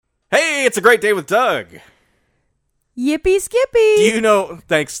Hey, it's a great day with Doug. Yippee skippy. Do you know,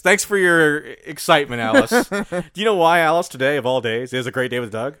 thanks for your excitement, Alice. Do you know why, Alice, today of all days is a great day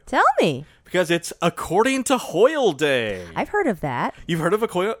with Doug? Tell me. Because it's According to Hoyle Day. I've heard of that. You've heard of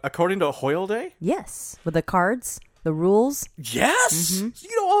According to Hoyle Day? Yes. With the cards, the rules. Yes!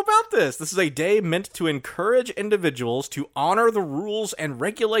 You know all about this. This is a day meant to encourage individuals to honor the rules and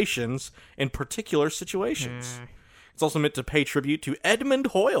regulations in particular situations. It's also meant to pay tribute to Edmund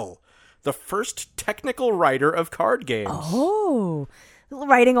Hoyle, the first technical writer of card games. Oh,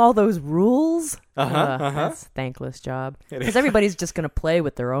 writing all those rules? That's a thankless job. Because everybody's just going to play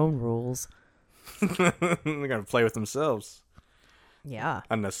with their own rules. They're going to play with themselves. Yeah.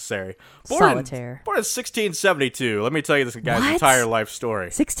 Unnecessary. Solitaire. Born in 1672. Let me tell you this guy's What? entire life story.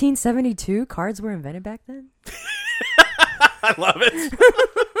 1672? Cards were invented back then? I love it.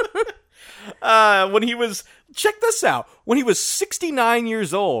 When he was, check this out, when he was 69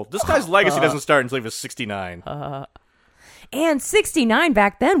 years old. This guy's legacy doesn't start until he was 69. And 69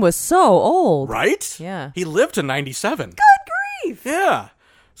 back then was so old. Right? Yeah. He lived to 97. Good grief. Yeah.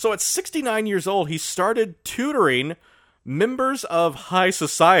 So at 69 years old, he started tutoring members of high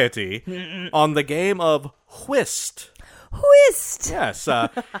society on the game of whist. Whist. Yes.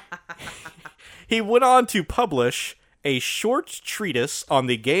 He went on to publish a short treatise on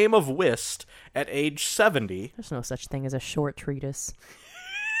the game of whist at age 70. There's no such thing as a short treatise.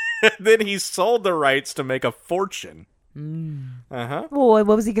 Then he sold the rights to make a fortune. Well, what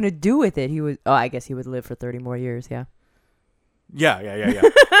was he going to do with it? I guess he would live for 30 more years, yeah. Yeah.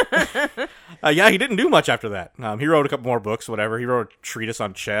 He didn't do much after that. He wrote a couple more books, whatever. He wrote a treatise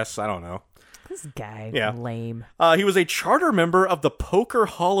on chess. I don't know. This guy, Yeah. lame. He was a charter member of the Poker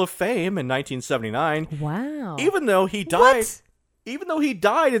Hall of Fame in 1979. Wow. Even though he died. What? Even though he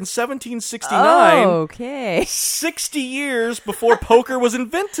died in 1769. Okay. 60 years before poker was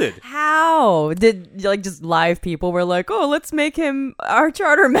invented. How? Did, just live people were like, oh, let's make him our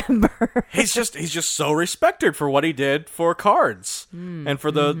charter member. He's just so respected for what he did for cards and for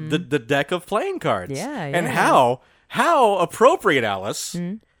the deck of playing cards. Yeah, And yeah. how appropriate, Alice,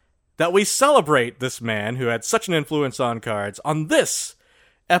 that we celebrate this man who had such an influence on cards on this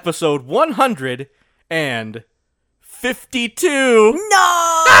episode 152.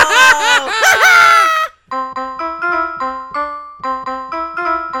 No!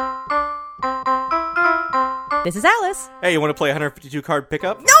 This is Alice. Hey, you want to play 152 card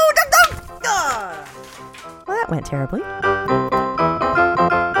pickup? No! Well, that went terribly.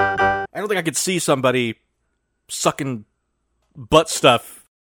 I don't think I could see somebody sucking butt stuff.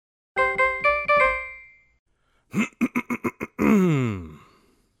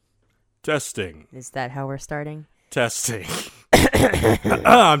 Testing. Is that how we're starting? Testing.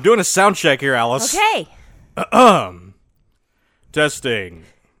 I'm doing a sound check here, Alice. Okay. Testing.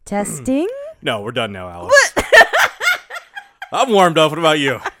 Testing? No, we're done now, Alice. I'm warmed up. What about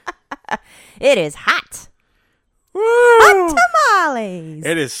you? It is hot. Woo! Hot tamales.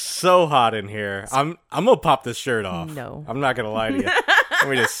 It is so hot in here. I'm gonna pop this shirt off. No. I'm not gonna lie to you. Let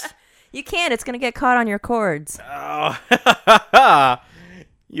me just. You can't. It's going to get caught on your cords.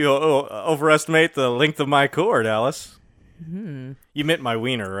 You overestimate the length of my cord, Alice. You meant my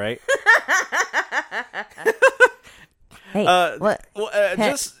wiener, right? Hey, what?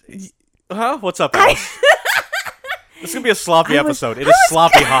 What's up, Alice? This is gonna be a sloppy episode. It is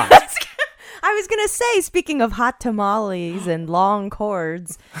sloppy hot. I was going to say, speaking of hot tamales and long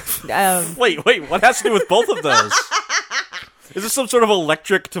cords. Wait, what has to do with both of those? Is this some sort of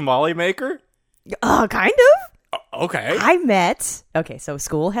electric tamale maker? Kind of. Okay. Okay, so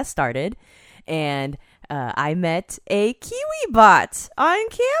school has started, and I met a Kiwi bot on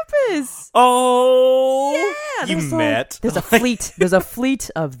campus. Oh, Yeah, you met? There's a fleet. There's a fleet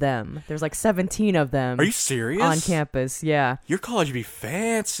of them. There's like 17 of them. Are you serious? On campus, yeah. Your college would be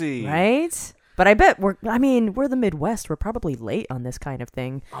fancy, Right? But I bet we're the Midwest. We're probably late on this kind of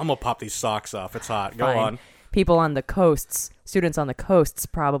thing. I'm gonna pop these socks off. It's hot. Go Fine. on. People on the coasts, students on the coasts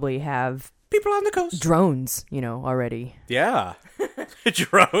probably have People on the coast. drones, already. Yeah.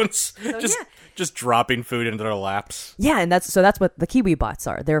 Drones. yeah. Just dropping food into their laps. Yeah, and that's what the Kiwi bots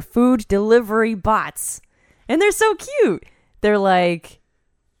are. They're food delivery bots. And they're so cute. They're like...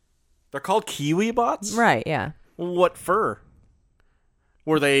 They're called Kiwi bots? Right, yeah. What fur?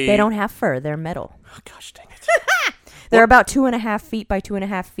 Were they... They don't have fur. They're metal. Oh, gosh dang it. They're about 2.5 feet by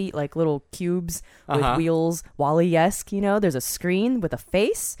 2.5 feet, like little cubes with wheels, Wall-E-esque, There's a screen with a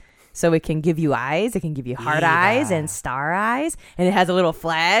face, so it can give you eyes. It can give you heart eyes and star eyes. And it has a little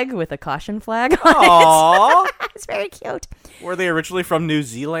flag with a caution flag on Aww. it. It's very cute. Were they originally from New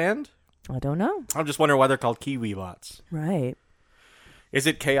Zealand? I don't know. I'm just wondering why they're called Kiwi bots. Right. Is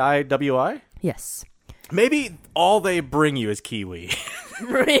it KIWI? Yes. Maybe all they bring you is kiwi.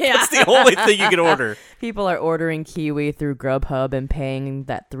 Yeah. That's the only thing you can order. People are ordering kiwi through Grubhub and paying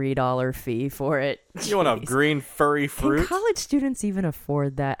that $3 fee for it. You want a green furry fruit? Can college students even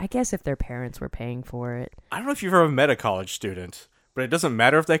afford that? I guess if their parents were paying for it. I don't know if you've ever met a college student, but it doesn't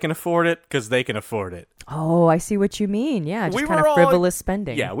matter if they can afford it because they can afford it. Oh, I see what you mean. Yeah, just We kind were of frivolous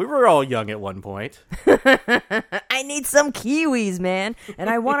spending. Yeah, we were all young at one point. I need some kiwis, man, and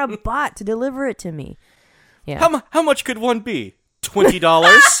I want a bot to deliver it to me. Yeah. How much could one be?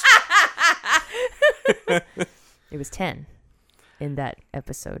 $20? It was 10 in that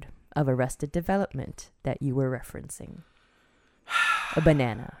episode of Arrested Development that you were referencing. A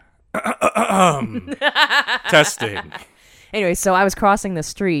banana. Testing. Anyway, so I was crossing the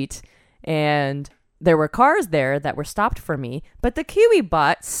street and there were cars there that were stopped for me, but the Kiwi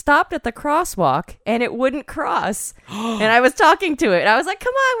bot stopped at the crosswalk and it wouldn't cross. And I was talking to it. And I was like,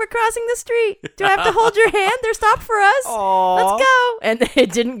 come on, we're crossing the street. Do I have to hold your hand? They're stopped for us. Aww. Let's go. And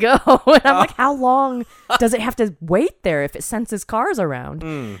it didn't go. And I'm like, how long does it have to wait there if it senses cars around?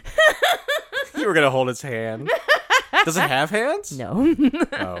 You were going to hold its hand. Does it have hands? No.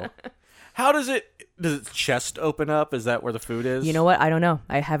 Oh. How does its chest open up? Is that where the food is? You know what? I don't know.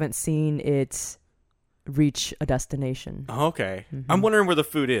 I haven't seen it reach a destination. Okay. I'm wondering where the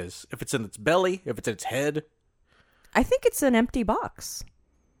food is. If it's in its belly, if it's in its head. I think it's an empty box.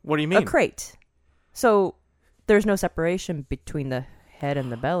 What do you mean? A crate. So there's no separation between the head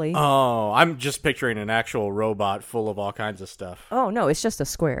and the belly. Oh, I'm just picturing an actual robot full of all kinds of stuff. Oh, no, it's just a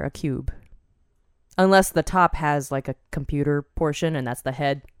square, a cube. Unless the top has like a computer portion and that's the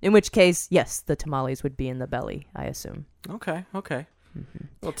head. In which case, yes, the tamales would be in the belly, I assume. Okay.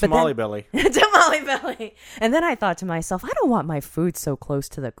 Little tamale belly. Tamale belly. And then I thought to myself, I don't want my food so close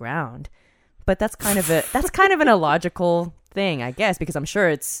to the ground. But that's kind of an illogical thing, I guess, because I'm sure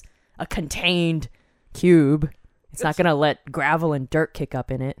it's a contained cube. It's not going to let gravel and dirt kick up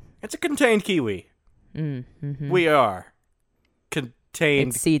in it. It's a contained kiwi. We are contained.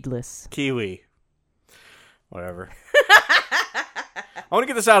 It's seedless. Kiwi. Whatever. I want to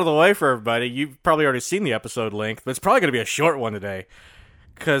get this out of the way for everybody. You've probably already seen the episode length, but it's probably going to be a short one today.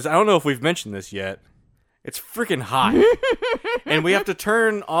 Because I don't know if we've mentioned this yet. It's freaking hot. And we have to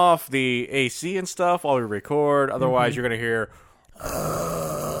turn off the AC and stuff while we record. Otherwise, you're going to hear...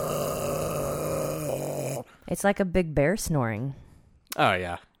 It's like a big bear snoring. Oh,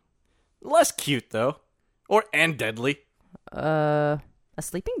 yeah. Less cute, though. And deadly. A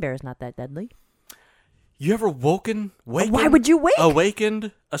sleeping bear is not that deadly. You ever wakened? Why would you wake?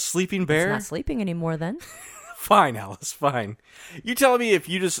 Awakened a sleeping bear? It's not sleeping anymore then. Fine, Alice, fine. You telling me if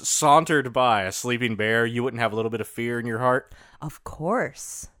you just sauntered by a sleeping bear, you wouldn't have a little bit of fear in your heart? Of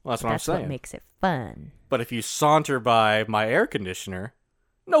course. Well, that's what I'm saying. That's what makes it fun. But if you saunter by my air conditioner,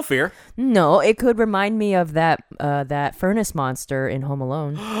 no fear. No, it could remind me of that furnace monster in Home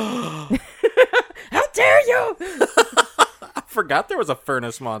Alone. How dare you! I forgot there was a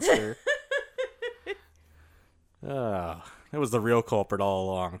furnace monster. Oh, it was the real culprit all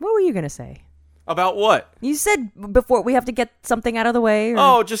along. What were you going to say? About what? You said before we have to get something out of the way. Or...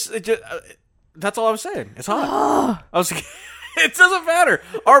 Oh, that's all I was saying. It's hot. It doesn't matter.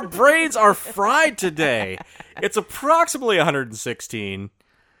 Our brains are fried today. It's approximately 116.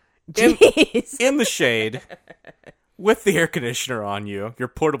 Jeez. In the shade with the air conditioner on you, your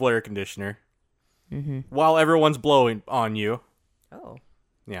portable air conditioner, while everyone's blowing on you. Oh.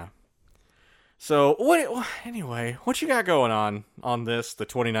 Yeah. So, anyway, what you got going on this, the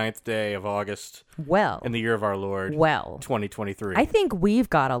 29th day of August? Well. In the year of our Lord. 2023. I think we've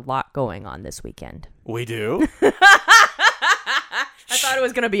got a lot going on this weekend. We do? I thought it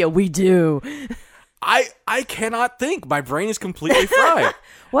was going to be a we do. I cannot think. My brain is completely fried.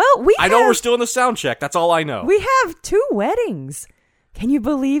 Well, I know we're still in the sound check. That's all I know. We have 2 weddings. Can you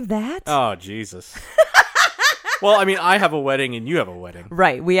believe that? Oh, Jesus. Well, I mean, I have a wedding and you have a wedding.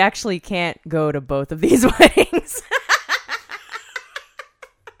 Right. We actually can't go to both of these weddings.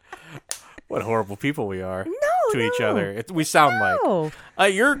 What horrible people we are to each other. We sound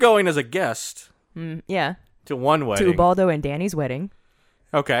like. You're going as a guest. Yeah. To one wedding. To Ubaldo and Danny's wedding.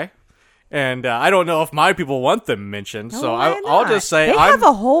 Okay. And I don't know if my people want them mentioned, so I'll just say they have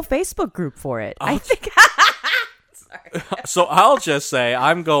a whole Facebook group for it. I think. Sorry. So I'll just say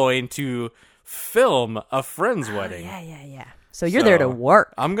I'm going to film a friend's wedding. Yeah. So you're there to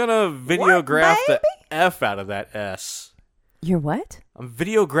work. I'm gonna videograph the F out of that S. You're what? I'm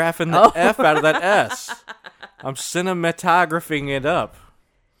videographing the F out of that S. I'm cinematographing it up.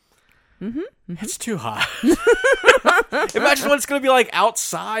 It's too hot. Imagine what it's going to be like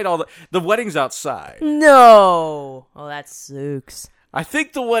outside. The wedding's outside. No. Oh, that sucks. I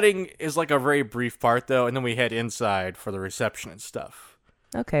think the wedding is like a very brief part, though, and then we head inside for the reception and stuff.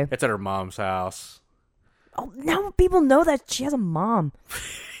 Okay. It's at her mom's house. Oh, now people know that she has a mom.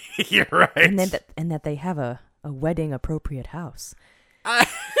 You're right. And that they have a wedding appropriate house.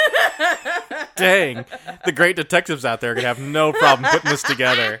 Dang. The great detectives out there are going to have no problem putting this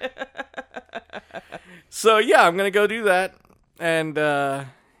together. So, yeah, I'm going to go do that. And, try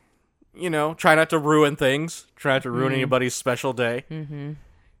not to ruin things. Try not to ruin anybody's special day. Mm-hmm.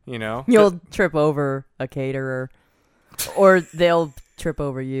 You'll trip over a caterer. Or they'll trip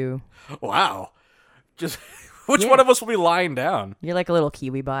over you. Wow. Just which one of us will be lying down? You're like a little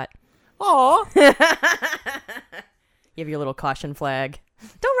Kiwi bot. Aw. You have your little caution flag.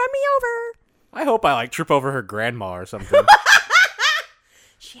 Don't run me over. I hope I trip over her grandma or something.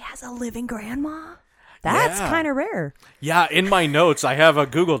 She has a living grandma? That's kind of rare. Yeah, in my notes, I have a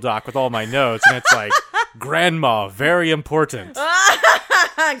Google Doc with all my notes, and it's like, grandma, very important.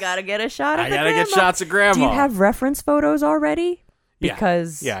 I gotta get a shot of I gotta get shots of grandma. Do you have reference photos already?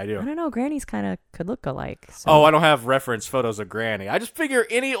 Because, yeah, I do. I don't know, grannies kind of could look alike. So. Oh, I don't have reference photos of Granny. I just figure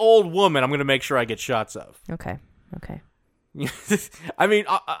any old woman I'm going to make sure I get shots of. Okay. I mean,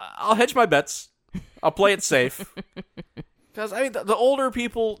 I'll hedge my bets. I'll play it safe. Because, I mean, the older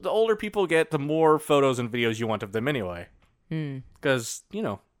people get, the more photos and videos you want of them anyway. Because,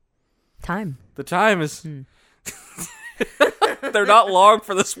 Time. The time is... They're not long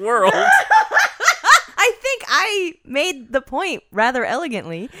for this world. I think I made the point rather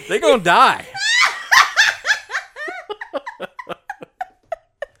elegantly. They're gonna die.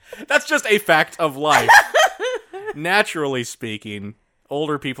 That's just a fact of life. Naturally speaking,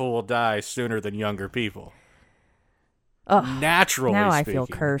 older people will die sooner than younger people. Ugh, Naturally now speaking. I feel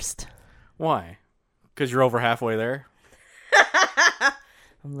cursed. Why? Because you're over halfway there?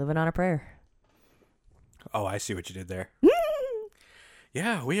 I'm living on a prayer. Oh, I see what you did there.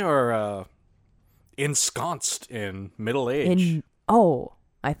 Yeah, we are ensconced in middle age.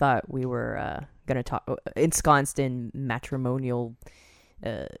 I thought we were going to talk ensconced in matrimonial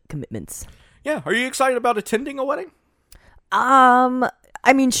commitments. Yeah, are you excited about attending a wedding?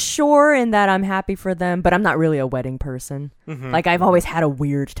 I mean, sure, in that I'm happy for them, but I'm not really a wedding person. Mm-hmm. Like, I've always had a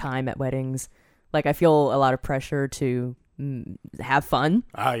weird time at weddings. Like, I feel a lot of pressure to have fun.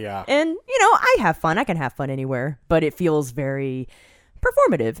 Yeah. And, I have fun. I can have fun anywhere, but it feels very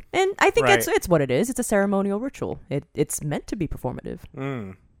performative. And I think it's what it is. It's a ceremonial ritual. It's meant to be performative.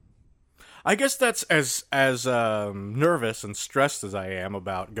 I guess that's as nervous and stressed as I am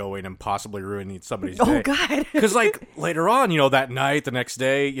about going and possibly ruining somebody's day. Oh, God. Because, later on, that night, the next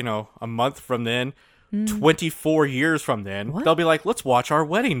day, a month from then, 24 years from then, they'll be like, let's watch our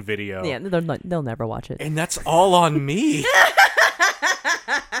wedding video. Yeah, they'll never watch it. And that's all on me.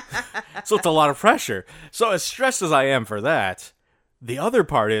 So it's a lot of pressure. So as stressed as I am for that, the other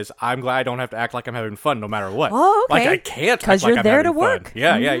part is I'm glad I don't have to act like I'm having fun no matter what. Oh, okay. I can't because you're like there to work. Fun.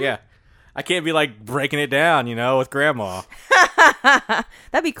 Yeah, yeah. I can't be breaking it down, with grandma.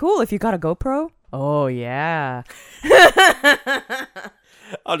 That'd be cool if you got a GoPro. Oh, yeah.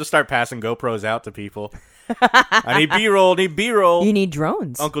 I'll just start passing GoPros out to people. I need B-roll, You need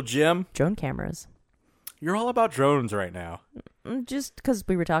drones. Uncle Jim. Drone cameras. You're all about drones right now. Just because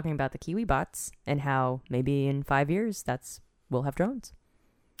we were talking about the Kiwi bots and how maybe in 5 years we'll have drones.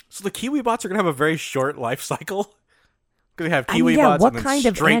 So the Kiwi bots are going to have a very short life cycle? Because they have Kiwi bots and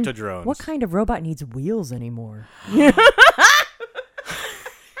then straight to drones. What kind of robot needs wheels anymore? I'm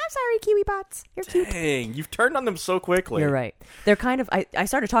sorry, Kiwi bots. You're cute. Dang, you've turned on them so quickly. You're right. They're kind of... I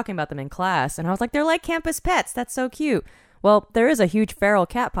started talking about them in class, and I was like, they're like campus pets. That's so cute. Well, there is a huge feral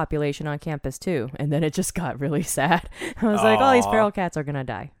cat population on campus, too. And then it just got really sad. I was like, these feral cats are going to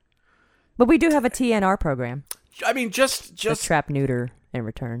die. But we do have a TNR program. I mean, just... trap, neuter, and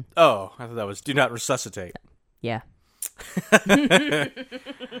return. Oh, I thought that was do not resuscitate. Yeah.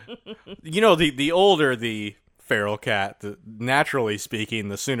 The older the feral cat, naturally speaking,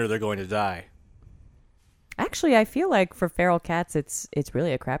 the sooner they're going to die. Actually, I feel like for feral cats, it's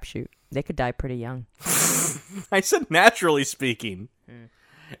really a crapshoot. They could die pretty young. I said naturally speaking.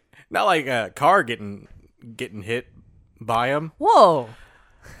 Not like a car getting hit by them. Whoa.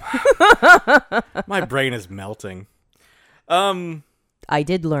 My brain is melting. I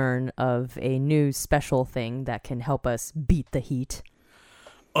did learn of a new special thing that can help us beat the heat.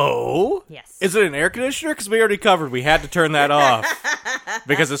 Oh? Yes. Is it an air conditioner? Because we already covered. We had to turn that off.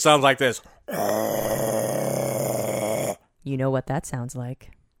 Because it sounds like this. You know what that sounds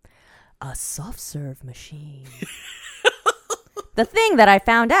like? A soft serve machine. The thing that I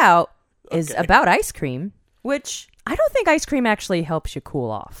found out is about ice cream, which I don't think ice cream actually helps you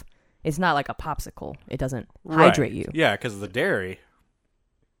cool off. It's not like a popsicle. It doesn't hydrate you. Yeah, because of the dairy.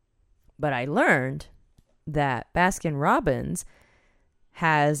 But I learned that Baskin-Robbins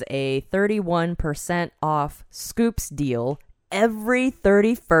has a 31% off Scoops deal every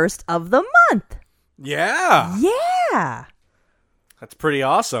 31st of the month. Yeah. Yeah. That's pretty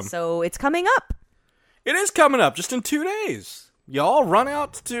awesome. So it's coming up. It is coming up just in 2 days. Y'all run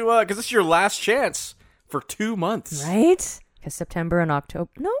out to, because this is your last chance for 2 months. Right? Because September and October.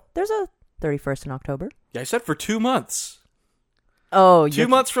 No, there's a 31st in October. Yeah, I said for 2 months. Oh, 2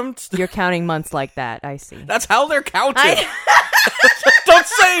 months from... You're counting months like that. I see. That's how they're counted. Don't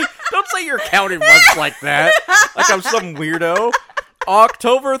say you're counting months like that. Like I'm some weirdo.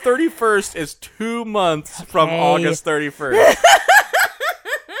 October 31st is 2 months from August 31st.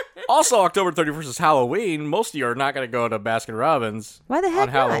 Also, October 31st is Halloween. Most of you are not going to go to Baskin-Robbins Why the heck on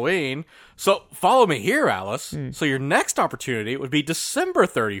Halloween. So follow me here, Alice. So your next opportunity would be December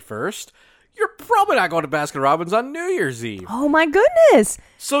 31st. You're probably not going to Baskin-Robbins on New Year's Eve. Oh, my goodness.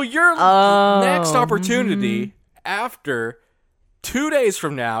 So your next opportunity after 2 days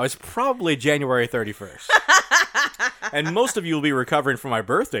from now is probably January 31st. And most of you will be recovering from my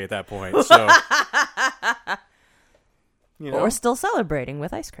birthday at that point. So, you know. Or still celebrating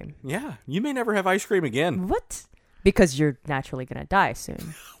with ice cream. Yeah, you may never have ice cream again. What? Because you're naturally going to die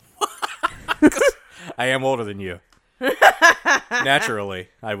soon. I am older than you. Naturally,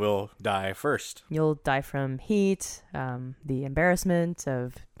 I will die first. You'll die from heat, the embarrassment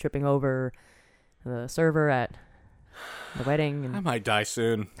of tripping over the server at the wedding. And... I might die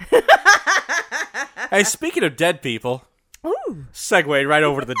soon. Hey, speaking of dead people, ooh, segue right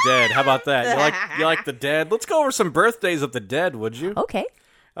over to the dead. How about that? You like the dead? Let's go over some birthdays of the dead, would you? Okay.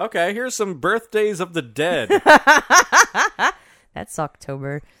 Okay, here's some birthdays of the dead. That's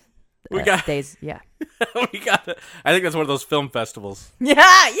October. We got days. Yeah. we got. I think that's one of those film festivals.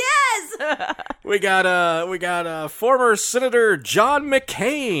 Yeah. Yes. We got former Senator John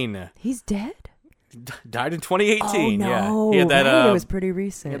McCain. He's dead. Died in 2018. Oh, no. Yeah, he had that. Right, it was pretty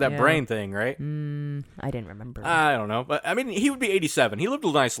recent. He had that brain thing, right? I didn't remember. I don't know, but I mean, he would be 87. He lived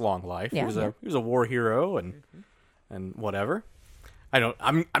a nice long life. Yeah, he was a war hero and whatever.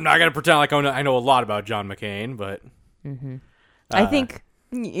 I'm not gonna pretend like I know a lot about John McCain, but I think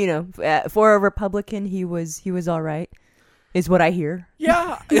for a Republican, he was all right, is what I hear.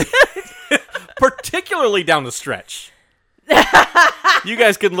 Yeah, particularly down the stretch. You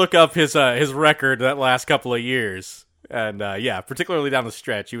guys can look up his record that last couple of years, and yeah, particularly down the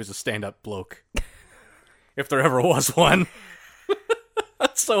stretch, he was a stand-up bloke, if there ever was one.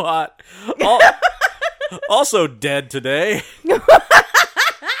 That's so hot. Also dead today.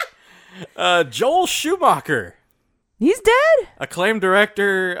 Joel Schumacher. He's dead? Acclaimed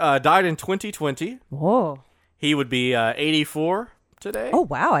director, died in 2020. Whoa. He would be 84 today. Oh,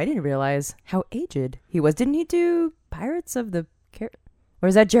 wow. I didn't realize how aged he was. Didn't he do Pirates of the Or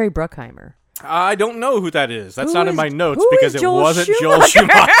is that Jerry Bruckheimer? I don't know who that is. That's not in my notes who because is it Joel wasn't Schumacher? Joel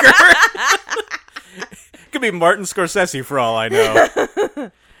Schumacher. Could be Martin Scorsese for all I know.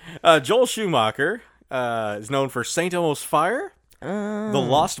 Joel Schumacher is known for St. Elmo's Fire, The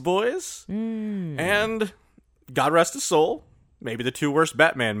Lost Boys, and God Rest His Soul, maybe the two worst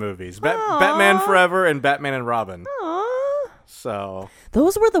Batman movies. Batman Forever and Batman and Robin. Aww. So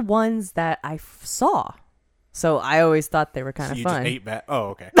those were the ones that I saw. So I always thought they were kind of fun. Just ate Oh,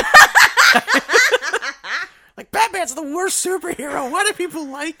 okay. Like, Batman's the worst superhero. Why do people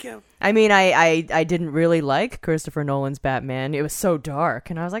like him? I mean, I didn't really like Christopher Nolan's Batman. It was so dark,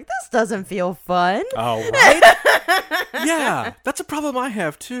 and I was like, this doesn't feel fun. Oh, right? Yeah, that's a problem I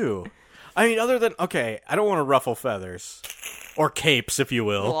have, too. I mean, other than, okay, I don't want to ruffle feathers. Or capes, if you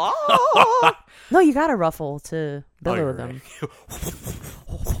will. No, you gotta ruffle to billow them.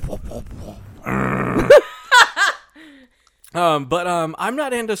 But I'm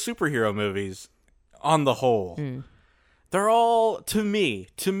not into superhero movies on the whole. They're all, to me,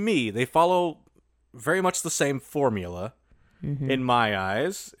 they follow very much the same formula in my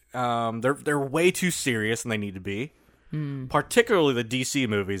eyes. They're way too serious than they need to be. Particularly the DC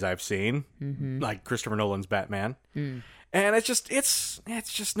movies I've seen, like Christopher Nolan's Batman. And it's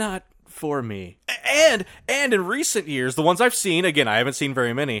just not for me. And in recent years, the ones I've seen, again, I haven't seen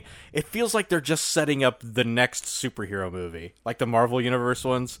very many, it feels like they're just setting up the next superhero movie. Like the Marvel Universe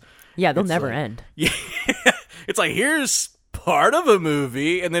ones. Yeah, they'll never end. Yeah. It's like, here's part of a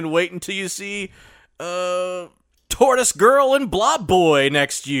movie, and then wait until you see Tortoise Girl and Blob Boy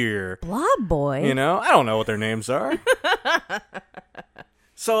next year. Blob Boy? You know? I don't know what their names are.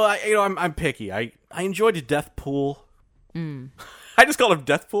 So, I'm picky. I enjoyed Deathpool. I just called him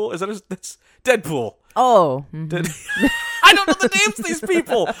Deathpool. Is that that's Deadpool? Oh. I don't know the names of these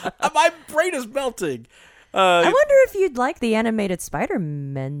people. My brain is melting. I wonder if you'd like the animated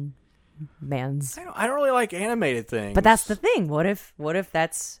Spider-Man Man's. I don't really like animated things. But that's the thing. What if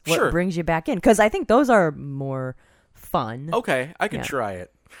that's what Sure. brings you back in? Because I think those are more fun. Okay, I can try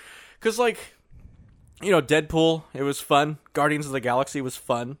it. Because, like, Deadpool, it was fun. Guardians of the Galaxy was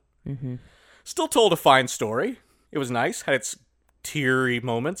fun. Mm-hmm. Still told a fine story. It was nice. Had its teary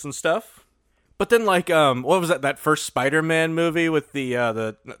moments and stuff. But then, like, what was that first Spider-Man movie with the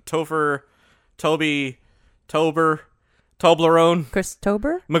Toblerone? Chris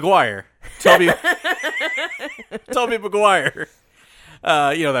Tober? Maguire. Toby Maguire.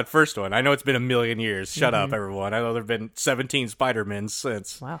 That first one. I know it's been a million years. Shut up, everyone. I know there have been 17 Spider-Men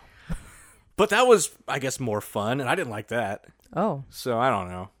since. Wow. But that was, I guess, more fun, and I didn't like that. Oh. So, I don't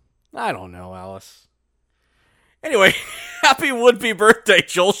know. Alice. Anyway, happy would-be birthday,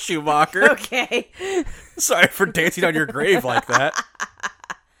 Joel Schumacher. Okay. Sorry for dancing on your grave like that.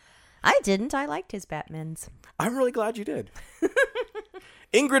 I didn't. I liked his Batmans. I'm really glad you did.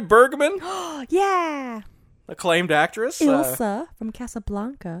 Ingrid Bergman, Yeah. acclaimed actress. Ilsa from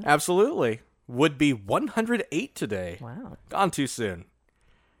Casablanca. Absolutely. Would be 108 today. Wow. Gone too soon.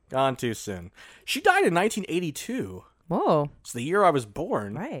 She died in 1982. Whoa. It's the year I was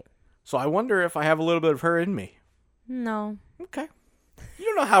born. Right. So I wonder if I have a little bit of her in me. No. Okay. You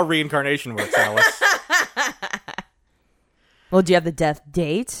don't know how reincarnation works, Alice. Well, do you have the death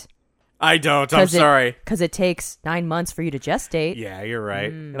date? I don't. I'm sorry. Because it takes 9 months for you to gestate. Yeah, you're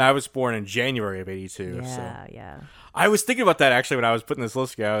right. And I was born in January of 82. Yeah, so. yeah. I was thinking about that, actually, when I was putting this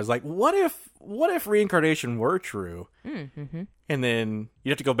list together. I was like, what if reincarnation were true? Mm-hmm. And then you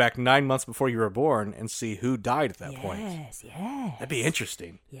have to go back 9 months before you were born and see who died at that point. Yes. That'd be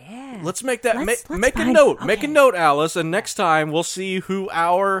interesting. Yeah. Let's make that. Let's Make a find- note. okay. Make a note, Alice. And next time we'll see who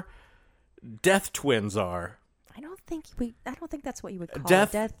our death twins are. I don't think that's what you would call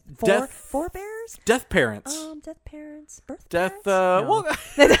Death- it. Forebears? Death parents. Death parents? Birth Death. parents? No.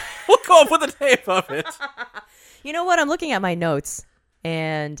 We'll come up with a name of it. You know what? I'm looking at my notes,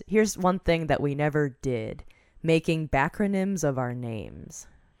 and here's one thing that we never did: making backronyms of our names.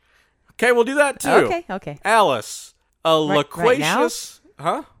 Okay, we'll do that too. Okay. Alice, a loquacious.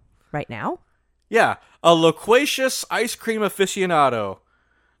 Huh? Right now? Yeah, a loquacious ice cream aficionado.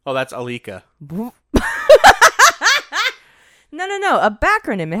 Oh, that's Alika. No. A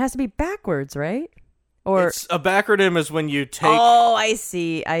backronym. It has to be backwards, right? Or A backronym is when you take oh, I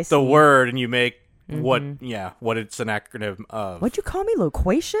see. the word and you make what it's an acronym of. What'd you call me?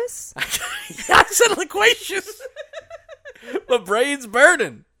 Loquacious? I said loquacious. My brain's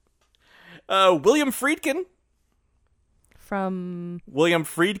burning. William Friedkin. From William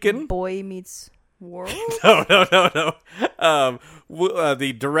Friedkin. Boy Meets World? No.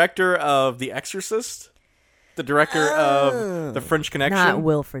 The director of The Exorcist. The director of The French Connection. Not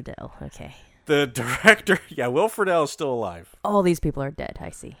Will Friedle. Okay. The director. Yeah, Will Friedle is still alive. All these people are dead, I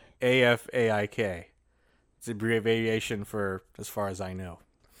see. AFAIK. It's an abbreviation for, as far as I know.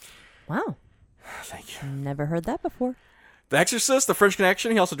 Wow. Thank you. Never heard that before. The Exorcist, The French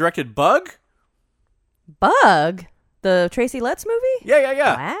Connection. He also directed Bug. Bug? The Tracy Letts movie?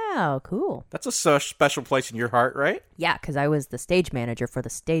 Yeah. Wow, cool. That's a special place in your heart, right? Yeah, because I was the stage manager for the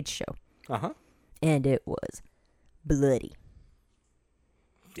stage show. Uh-huh. And it was bloody.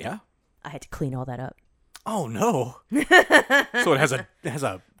 Yeah. I had to clean all that up. Oh, no. So it has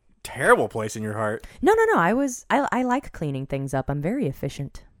a terrible place in your heart. No. I like cleaning things up. I'm very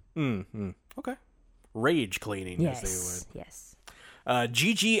efficient. Mm-hmm. Okay. Rage cleaning, as they would. Yes.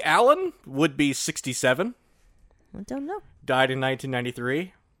 G.G. Allen would be 67. I don't know. Died in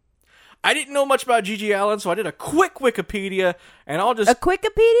 1993. I didn't know much about G.G. Allen, so I did a quick Wikipedia, and I'll just... A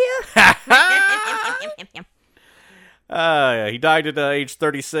Wikipedia? He died at age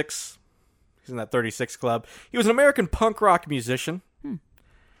 36. He's in that 36 club. He was an American punk rock musician.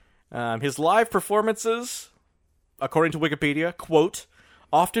 His live performances, according to Wikipedia, quote,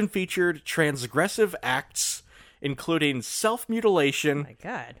 often featured transgressive acts, including self-mutilation, My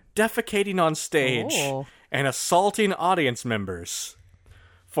God. defecating on stage, and assaulting audience members,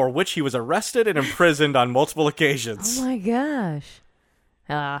 for which he was arrested and imprisoned on multiple occasions. Oh my gosh.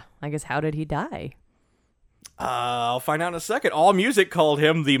 I guess how did he die? I'll find out in a second. All Music called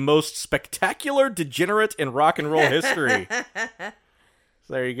him the most spectacular degenerate in rock and roll history. So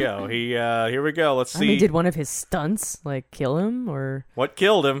there you go. Here we go. Let's see. I mean, did one of his stunts kill him or What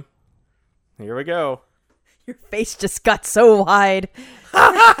killed him? Here we go. your face just got so wide?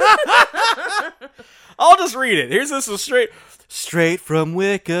 I'll just read it. Here's this is straight from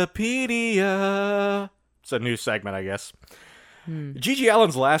Wikipedia. It's a new segment, I guess. G.G.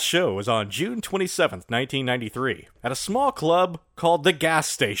 Allen's last show was on June 27th, 1993, at a small club called The Gas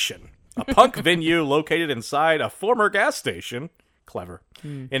Station, a punk venue located inside a former gas station Clever.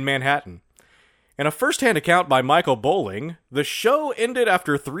 In Manhattan. In a first-hand account by Michael Bowling, the show ended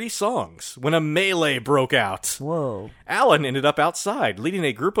after 3 songs when a melee broke out. Whoa. Alan ended up outside, leading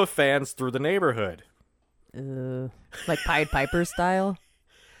a group of fans through the neighborhood. Like Pied Piper style?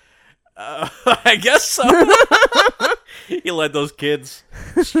 I guess so. He led those kids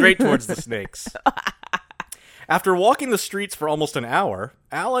straight towards the snakes. After walking the streets for almost an hour,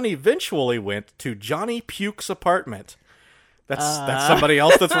 Alan eventually went to Johnny Puke's apartment. That's somebody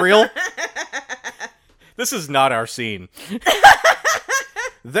else that's real? This is not our scene.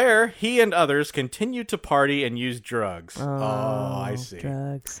 There, he and others continued to party and use drugs. Oh, I see.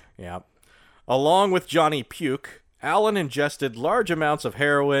 Drugs. Yeah. Along with Johnny Puke, Alan ingested large amounts of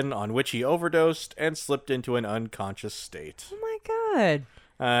heroin on which he overdosed and slipped into an unconscious state. Oh my God.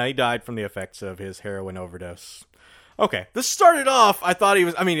 He died from the effects of his heroin overdose. Okay, this started off,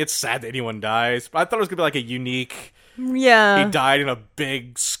 it's sad that anyone dies, but I thought it was going to be like a unique... Yeah. He died in a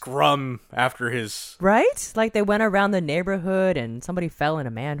big scrum after his... Right? Like they went around the neighborhood and somebody fell in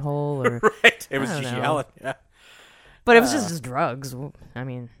a manhole or... Right. It was Gigi Allen. Yeah. But it was just drugs. I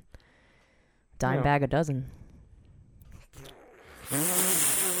mean, dime bag a dozen.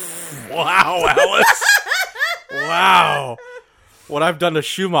 Wow, Alice. Wow. What I've done to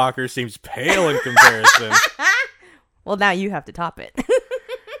Schumacher seems pale in comparison. Well, now you have to top it.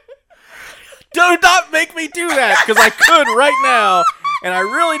 Do not make me do that, because I could right now, and I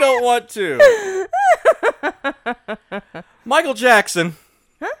really don't want to. Michael Jackson.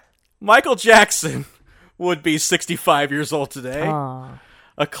 Huh? Michael Jackson would be 65 years old today. Aww.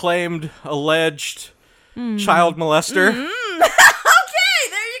 Acclaimed, alleged child molester. Okay,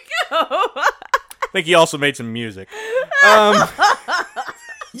 there you go. I think he also made some music.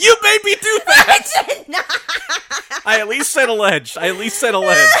 You made me do that! I did not. I at least said alleged.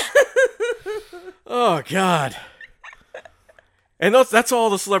 Oh, God. And that's all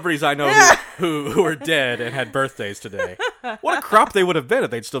the celebrities I know who are dead and had birthdays today. What a crop they would have been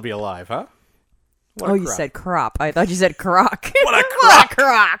if they'd still be alive, huh? You said crop. I thought you said crock. What a crock! What a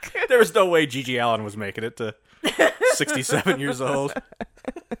crock! There was no way Gigi Allen was making it to 67 years old.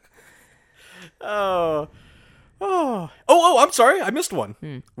 Oh, I'm sorry. I missed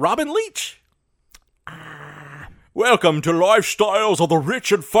one. Robin Leach. Welcome to Lifestyles of the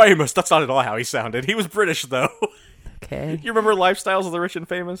Rich and Famous. That's not at all how he sounded. He was British, though. Okay. You remember Lifestyles of the Rich and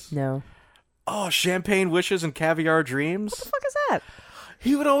Famous? No. Oh, champagne wishes and caviar dreams. What the fuck is that?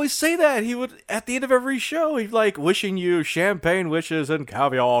 He would always say that. He would, at the end of every show, he'd like, wishing you champagne wishes and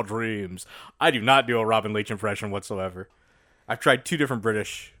caviar dreams. I do not do a Robin Leach impression whatsoever. I've tried 2 different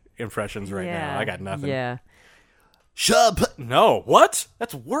British impressions right now. I got nothing. Yeah. No, what?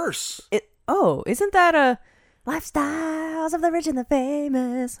 That's worse. Isn't that a Lifestyles of the Rich and the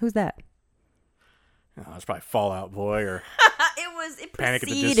Famous? Who's that? Oh, it's probably Fall Out Boy or It Panic at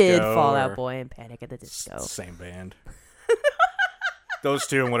the preceded Disco Fall Out or- Boy and Panic at the Disco. It's the same band. Those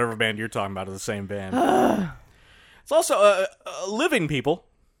 2 and whatever band you're talking about are the same band. It's also living people.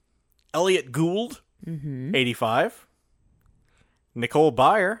 Elliot Gould, 85. Nicole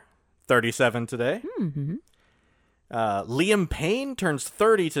Byer, 37 today. Liam Payne turns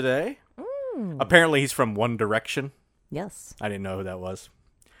 30 today. Apparently he's from One Direction. Yes. I didn't know who that was.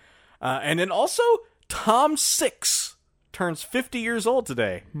 And then also Tom Six turns 50 years old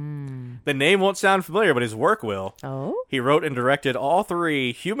today. The name won't sound familiar, but his work will. Oh? He wrote and directed all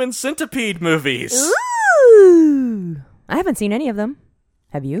 3 Human Centipede movies. Ooh! I haven't seen any of them.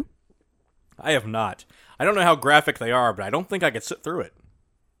 Have you? I have not. I don't know how graphic they are, but I don't think I could sit through it.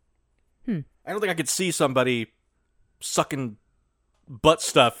 I don't think I could see somebody sucking butt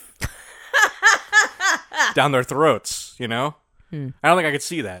stuff down their throats, you know? I don't think I could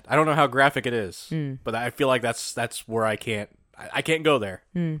see that. I don't know how graphic it is, but I feel like that's where I can't go there.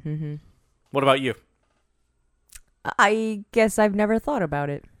 What about you? I guess I've never thought about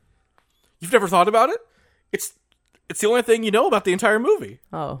it. You've never thought about it? It's the only thing you know about the entire movie.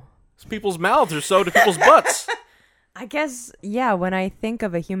 Oh. People's mouths are sewed to people's butts. I guess, yeah, when I think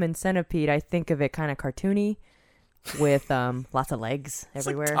of a human centipede, I think of it kind of cartoony with lots of legs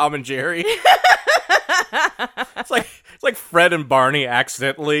everywhere. Like Tom and Jerry. It's like Fred and Barney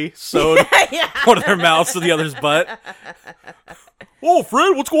accidentally sewed one of their mouths to the other's butt. Oh,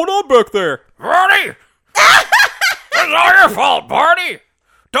 Fred, what's going on back there? Barney! It's all your fault, Barney!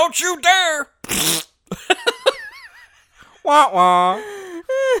 Don't you dare! Wah wah.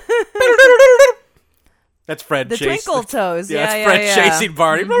 That's Fred The chasing. Twinkle Toes. That's Fred chasing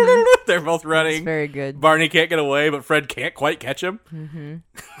Barney. They're both running. It's very good. Barney can't get away, but Fred can't quite catch him.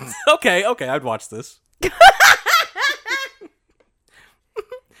 Okay, I'd watch this.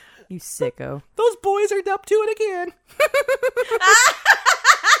 You sicko. Those boys are up to it again.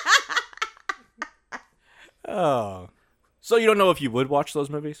 Oh. So you don't know if you would watch those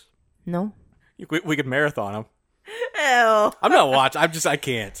movies? No. We could marathon them. Ew. I'm not watching. I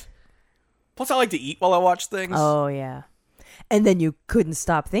can't. Plus, I like to eat while I watch things. Oh, yeah. And then you couldn't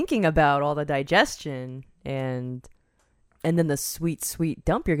stop thinking about all the digestion and then the sweet, sweet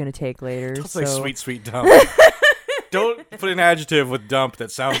dump you're going to take later. Don't say sweet, sweet dump. Don't put an adjective with dump that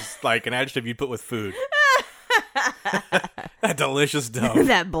sounds like an adjective you'd put with food. That delicious dump.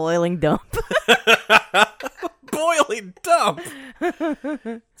 That boiling dump. Boiling dump.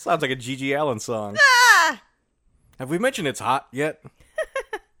 Sounds like a Gigi Allen song. Have we mentioned it's hot yet?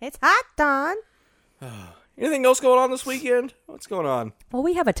 It's hot, Don. Anything else going on this weekend? What's going on? Well,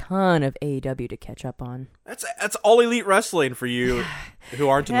 we have a ton of AEW to catch up on. That's all elite wrestling for you who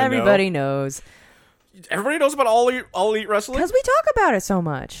aren't in the know. Everybody knows. Everybody knows about all elite wrestling? Because we talk about it so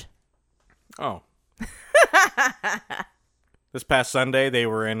much. Oh. This past Sunday, they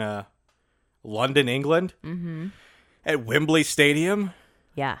were in London, England, at Wembley Stadium.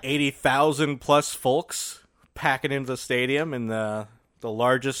 Yeah. 80,000 plus folks packing into the stadium in the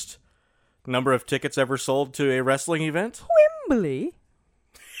largest number of tickets ever sold to a wrestling event. Wembley?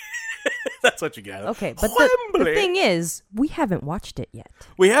 That's what you got. Okay, but the thing is, we haven't watched it yet.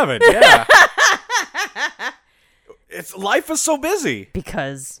 We haven't, yeah. Life is so busy.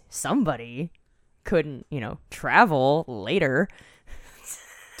 Because somebody couldn't, travel later.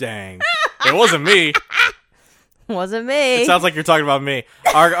 Dang. It wasn't me. Wasn't me. It sounds like you're talking about me.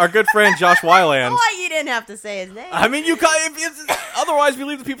 Our good friend Josh Wyland. Why you didn't have to say his name? I mean, otherwise we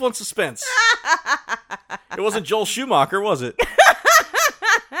leave the people in suspense. It wasn't Joel Schumacher, was it?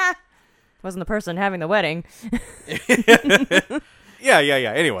 Wasn't the person having the wedding. Yeah.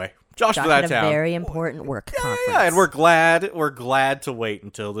 Anyway, Josh for that had a town. Very important work conference. Yeah, and we're glad to wait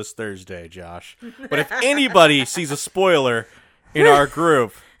until this Thursday, Josh. But if anybody sees a spoiler in our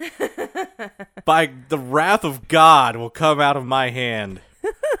group, by the wrath of God will come out of my hand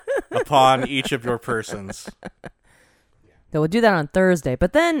upon each of your persons. So we'll do that on Thursday.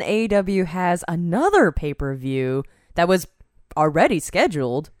 But then AEW has another pay-per-view that was already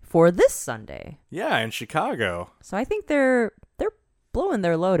scheduled for this Sunday. Yeah, in Chicago. So I think they're blowing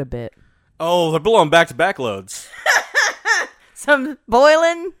their load a bit. Oh, they're blowing back-to-back loads. Some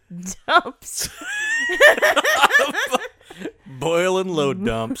boiling dumps. Boiling load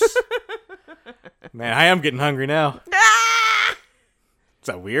dumps. Man, I am getting hungry now. Is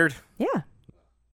that weird? Yeah,